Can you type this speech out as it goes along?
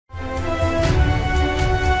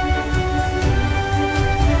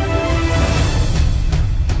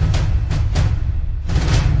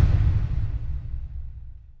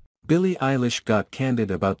Billie Eilish got candid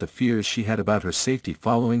about the fears she had about her safety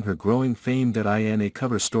following her growing fame. In a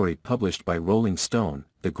cover story published by Rolling Stone,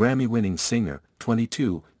 the Grammy-winning singer,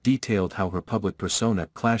 22, detailed how her public persona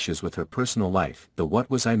clashes with her personal life. The What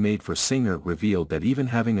Was I Made For singer revealed that even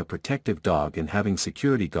having a protective dog and having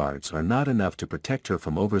security guards are not enough to protect her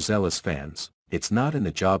from overzealous fans. It's not in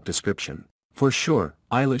the job description. For sure,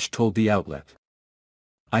 Eilish told the outlet.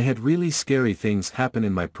 I had really scary things happen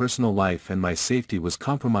in my personal life and my safety was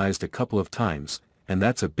compromised a couple of times, and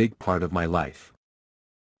that's a big part of my life.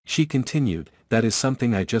 She continued, that is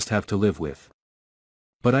something I just have to live with.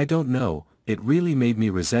 But I don't know, it really made me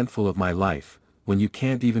resentful of my life, when you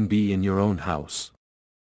can't even be in your own house.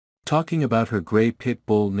 Talking about her gray pit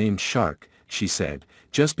bull named Shark, she said,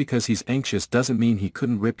 just because he's anxious doesn't mean he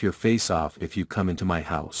couldn't rip your face off if you come into my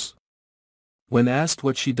house. When asked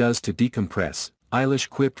what she does to decompress, Eilish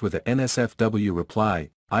quipped with a NSFW reply.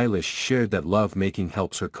 Eilish shared that love-making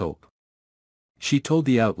helps her cope. She told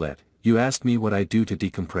the outlet, "You asked me what I do to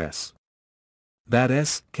decompress.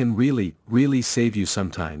 That can really save you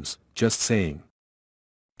sometimes, just saying.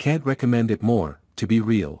 Can't recommend it more, to be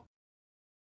real."